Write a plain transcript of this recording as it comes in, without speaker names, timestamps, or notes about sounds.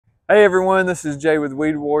Hey everyone, this is Jay with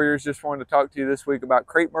Weed Warriors. Just wanted to talk to you this week about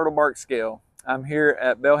Crape Myrtle Bark Scale. I'm here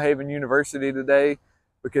at Belhaven University today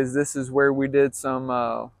because this is where we did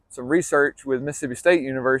some research with Mississippi State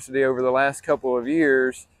University over the last couple of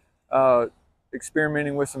years,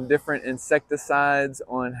 experimenting with some different insecticides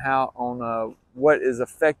on what is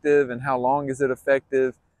effective and how long is it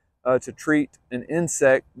effective to treat an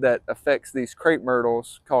insect that affects these crepe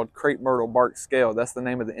myrtles called Crape Myrtle Bark Scale. That's the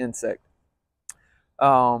name of the insect.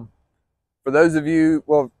 For those of you,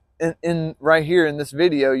 well, right here in this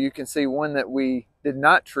video, you can see one that we did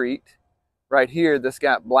not treat. Right here, this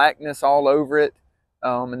got blackness all over it,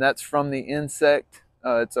 and that's from the insect.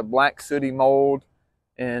 It's a black sooty mold,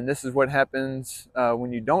 and this is what happens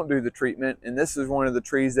when you don't do the treatment. And this is one of the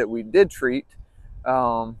trees that we did treat.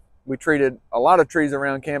 We treated a lot of trees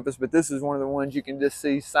around campus, but this is one of the ones you can just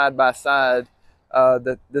see side by side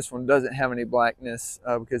that this one doesn't have any blackness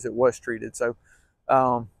because it was treated. So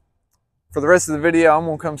for the rest of the video, I'm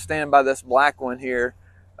going to come stand by this black one here.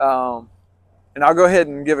 And I'll go ahead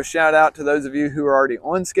and give a shout out to those of you who are already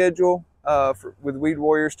on schedule with Weed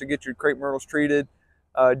Warriors to get your crepe myrtles treated.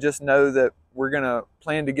 Just know that we're going to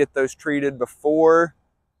plan to get those treated before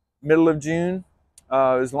middle of June.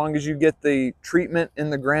 As long as you get the treatment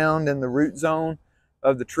in the ground and the root zone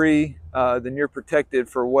of the tree, then you're protected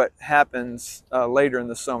for what happens later in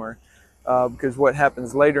the summer. Because what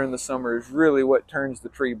happens later in the summer is really what turns the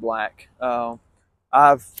tree black.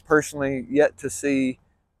 I've personally yet to see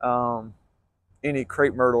any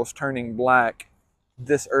crepe myrtles turning black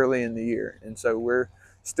this early in the year. And so we're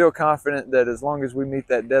still confident that as long as we meet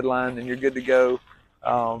that deadline, then you're good to go.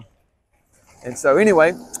 And so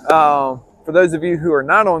anyway, for those of you who are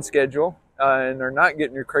not on schedule and are not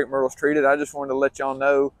getting your crepe myrtles treated, I just wanted to let y'all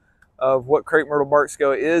know of what Crape Myrtle Bark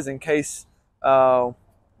Scale is in case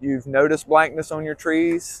you've noticed blackness on your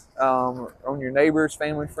trees, on your neighbors,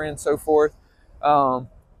 family, friends, so forth.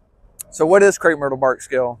 So what is Crape Myrtle Bark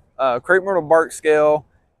Scale? Crape Myrtle Bark Scale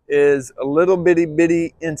is a little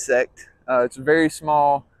bitty insect. It's very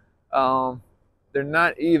small. They're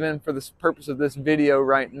not even, for the purpose of this video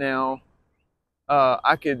right now,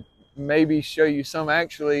 I could maybe show you some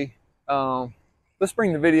actually. Let's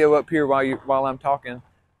bring the video up here while I'm talking.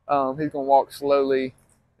 He's gonna walk slowly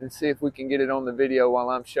and see if we can get it on the video while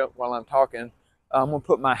I'm talking. I'm gonna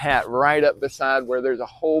put my hat right up beside where there's a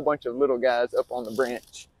whole bunch of little guys up on the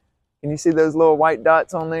branch. Can you see those little white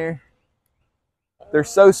dots on there? They're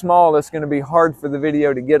so small it's gonna be hard for the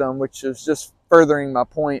video to get them, which is just furthering my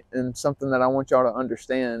point and something that I want y'all to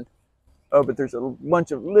understand. Oh, but there's a bunch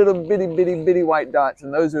of little bitty white dots,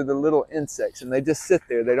 and those are the little insects, and they just sit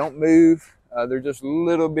there. They don't move. They're just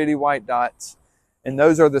little bitty white dots, and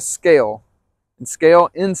those are the scale. And scale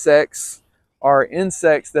insects are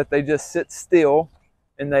insects that they just sit still,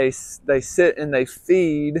 and they sit and they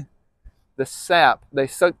feed the sap. They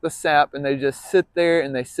suck the sap, and they just sit there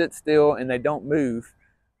and they sit still and they don't move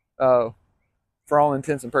for all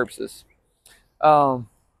intents and purposes. And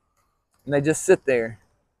they just sit there.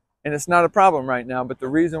 And it's not a problem right now, but the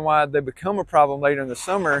reason why they become a problem later in the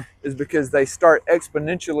summer is because they start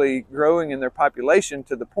exponentially growing in their population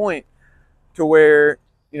to the point to where,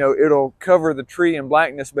 you know, it'll cover the tree in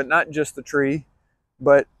blackness, but not just the tree,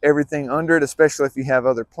 but everything under it, especially if you have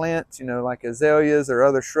other plants, you know, like azaleas or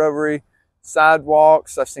other shrubbery,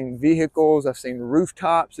 sidewalks. I've seen vehicles, I've seen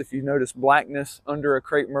rooftops. If you notice blackness under a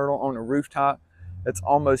crepe myrtle on a rooftop, it's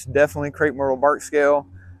almost definitely Crape Myrtle Bark Scale.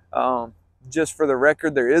 Just for the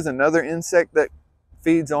record, there is another insect that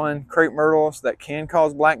feeds on crepe myrtles that can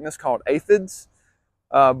cause blackness called aphids,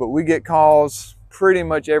 but we get calls pretty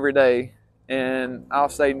much every day, and I'll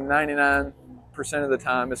say 99% of the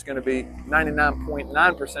time it's going to be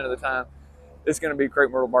 99.9% of the time it's going to be Crape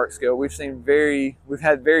Myrtle Bark Scale. We've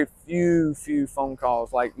had very few phone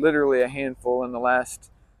calls, like literally a handful in the last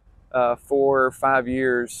 4 or 5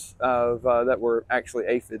 years of that were actually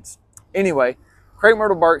aphids. Anyway, Crape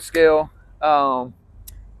Myrtle Bark Scale.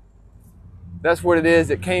 That's what it is.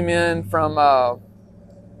 It came in from, well,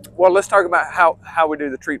 let's talk about how we do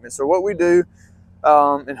the treatment. So what we do,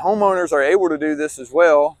 and homeowners are able to do this as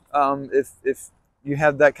well, if you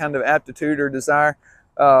have that kind of aptitude or desire,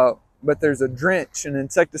 but there's a drench, an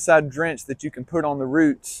insecticide drench that you can put on the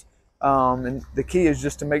roots, and the key is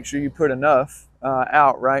just to make sure you put enough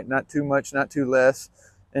out, right? Not too much, not too less,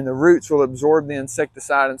 and the roots will absorb the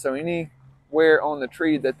insecticide, and so anywhere on the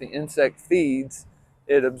tree that the insect feeds,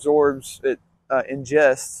 it absorbs, it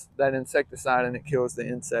ingests that insecticide, and it kills the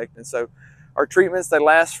insect. And so our treatments, they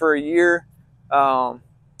last for a year. A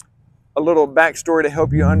little backstory to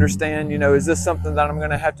help you understand, you know, is this something that I'm going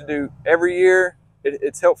to have to do every year?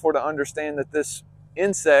 It's helpful to understand that this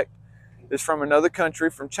insect is from another country,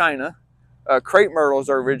 from China. Crape myrtles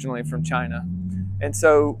are originally from China. And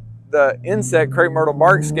so the insect, Crape Myrtle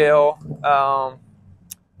Bark Scale, I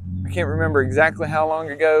can't remember exactly how long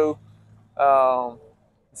ago.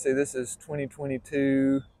 Let's see, this is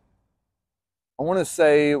 2022. I want to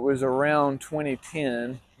say it was around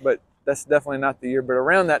 2010, but that's definitely not the year. But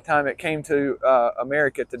around that time, it came to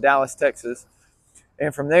America, to Dallas, Texas.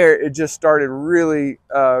 And from there, it just started really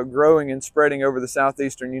growing and spreading over the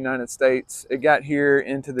southeastern United States. It got here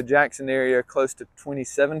into the Jackson area close to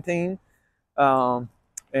 2017.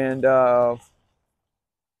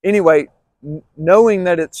 Anyway, knowing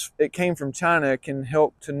that it came from China can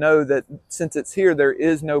help to know that since it's here, there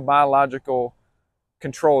is no biological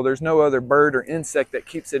control. There's no other bird or insect that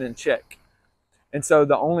keeps it in check. And so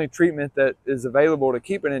the only treatment that is available to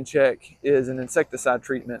keep it in check is an insecticide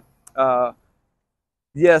treatment.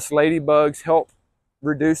 Yes, ladybugs help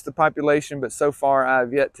reduce the population, but so far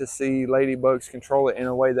I've yet to see ladybugs control it in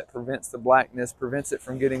a way that prevents the blackness, prevents it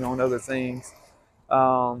from getting on other things.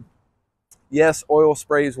 Yes, oil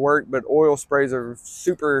sprays work, but oil sprays are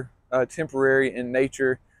super temporary in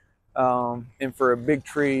nature. And for a big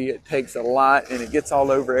tree, it takes a lot and it gets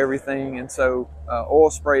all over everything. And so oil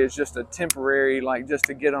spray is just a temporary, like just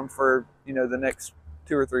to get them for, the next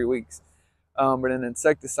 2 or 3 weeks. But an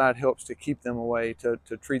insecticide helps to keep them away, to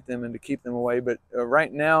treat them and to keep them away. But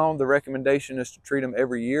right now, the recommendation is to treat them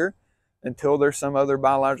every year until there's some other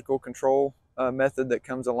biological control method that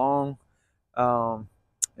comes along.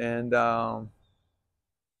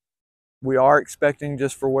 We are expecting,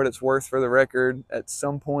 just for what it's worth for the record, at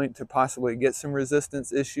some point to possibly get some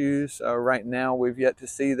resistance issues. Right now, we've yet to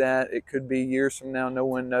see that. It could be years from now. No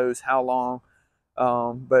one knows how long.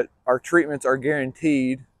 But our treatments are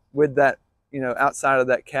guaranteed with that, outside of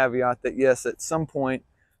that caveat that yes, at some point,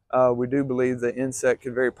 we do believe the insect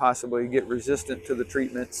could very possibly get resistant to the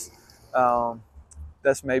treatments.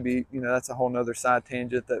 That's maybe, that's a whole nother side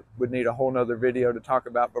tangent that would need a whole nother video to talk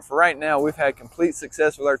about. But for right now, we've had complete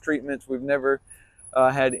success with our treatments. We've never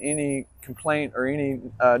had any complaint or any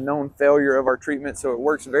known failure of our treatment. So it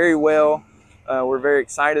works very well. We're very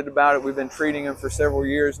excited about it. We've been treating them for several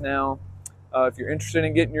years now. If you're interested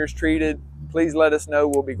in getting yours treated, please let us know.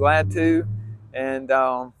 We'll be glad to. And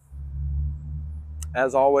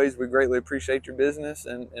as always, we greatly appreciate your business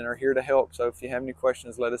and are here to help. So if you have any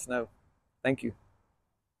questions, let us know. Thank you.